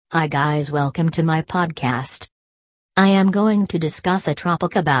Hi guys, welcome to my podcast. I am going to discuss a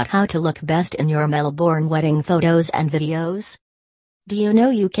topic about how to look best in your Melbourne wedding photos and videos. Do you know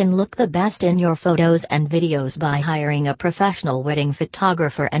you can look the best in your photos and videos by hiring a professional wedding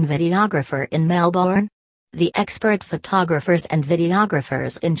photographer and videographer in Melbourne? The expert photographers and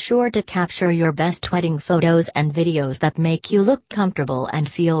videographers ensure to capture your best wedding photos and videos that make you look comfortable and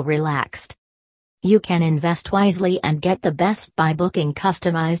feel relaxed. You can invest wisely and get the best by booking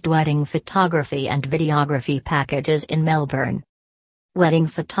customized wedding photography and videography packages in Melbourne. Wedding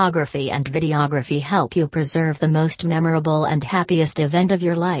photography and videography help you preserve the most memorable and happiest event of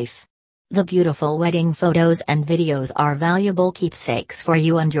your life. The beautiful wedding photos and videos are valuable keepsakes for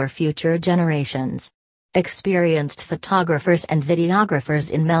you and your future generations. Experienced photographers and videographers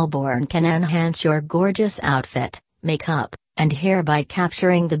in Melbourne can enhance your gorgeous outfit, makeup, and hair by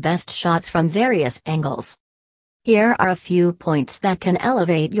capturing the best shots from various angles. Here are a few points that can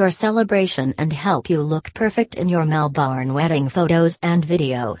elevate your celebration and help you look perfect in your Melbourne wedding photos and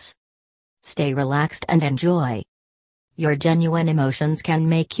videos. Stay relaxed and enjoy. Your genuine emotions can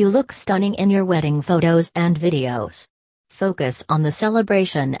make you look stunning in your wedding photos and videos. Focus on the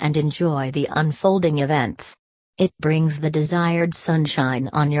celebration and enjoy the unfolding events. It brings the desired sunshine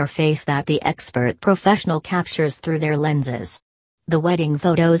on your face that the expert professional captures through their lenses. The wedding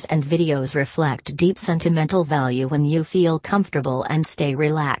photos and videos reflect deep sentimental value when you feel comfortable and stay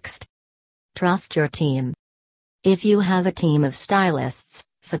relaxed. Trust your team. If you have a team of stylists,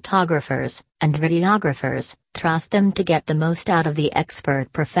 photographers, and videographers, trust them to get the most out of the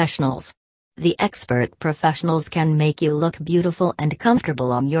expert professionals. The expert professionals can make you look beautiful and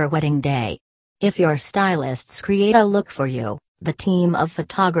comfortable on your wedding day. If your stylists create a look for you, the team of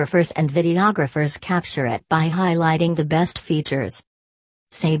photographers and videographers capture it by highlighting the best features.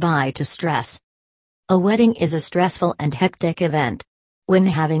 Say bye to stress. A wedding is a stressful and hectic event. When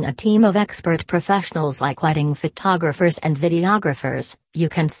having a team of expert professionals like wedding photographers and videographers, you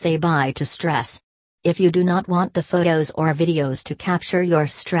can say bye to stress. If you do not want the photos or videos to capture your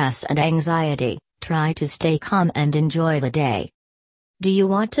stress and anxiety, try to stay calm and enjoy the day. Do you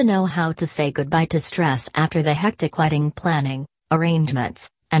want to know how to say goodbye to stress after the hectic wedding planning, arrangements,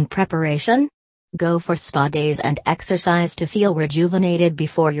 and preparation? Go for spa days and exercise to feel rejuvenated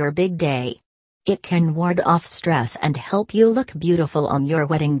before your big day. It can ward off stress and help you look beautiful on your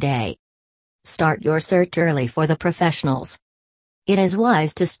wedding day. Start your search early for the professionals. It is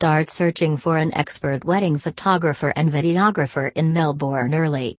wise to start searching for an expert wedding photographer and videographer in Melbourne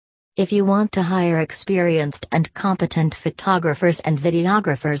early. If you want to hire experienced and competent photographers and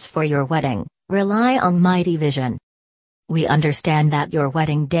videographers for your wedding, rely on Mighty Vision. We understand that your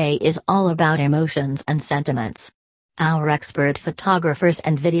wedding day is all about emotions and sentiments. Our expert photographers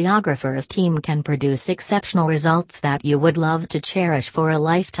and videographers team can produce exceptional results that you would love to cherish for a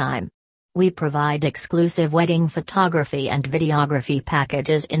lifetime. We provide exclusive wedding photography and videography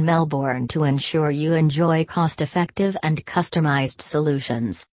packages in Melbourne to ensure you enjoy cost-effective and customized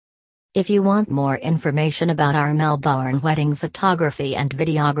solutions. If you want more information about our Melbourne wedding photography and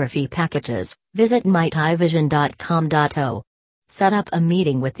videography packages, visit mightyvision.com.au. Set up a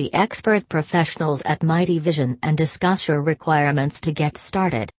meeting with the expert professionals at Mighty Vision and discuss your requirements to get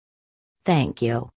started. Thank you.